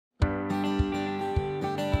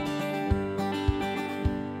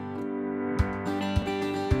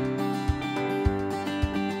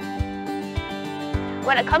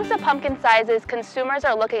When it comes to pumpkin sizes, consumers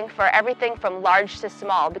are looking for everything from large to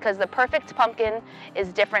small because the perfect pumpkin is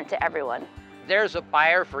different to everyone. There's a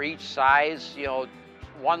buyer for each size. You know,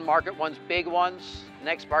 one market wants big ones,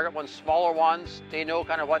 next market wants smaller ones. They know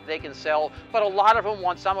kind of what they can sell, but a lot of them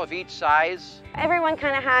want some of each size. Everyone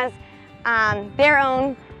kind of has their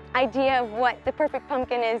own idea of what the perfect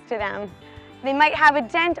pumpkin is to them. They might have a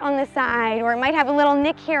dent on the side, or it might have a little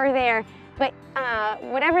nick here or there, but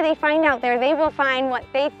whatever they find out there, they will find what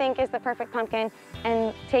they think is the perfect pumpkin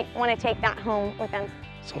and want to take that home with them.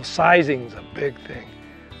 So sizing's a big thing.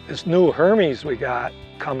 This new Hermes we got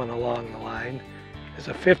coming along the line is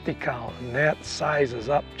a 50 count, and that sizes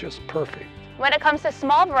up just perfect. When it comes to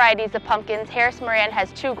small varieties of pumpkins, Harris Moran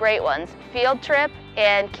has two great ones, Field Trip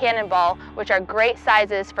and Cannonball, which are great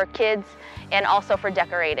sizes for kids and also for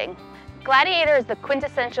decorating. Gladiator is the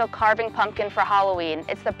quintessential carving pumpkin for Halloween.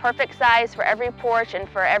 It's the perfect size for every porch and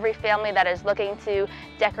for every family that is looking to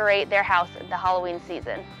decorate their house in the Halloween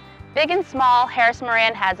season. Big and small, Harris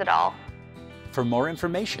Moran has it all. For more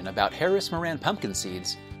information about Harris Moran pumpkin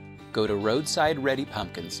seeds, go to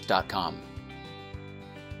roadsidereadypumpkins.com.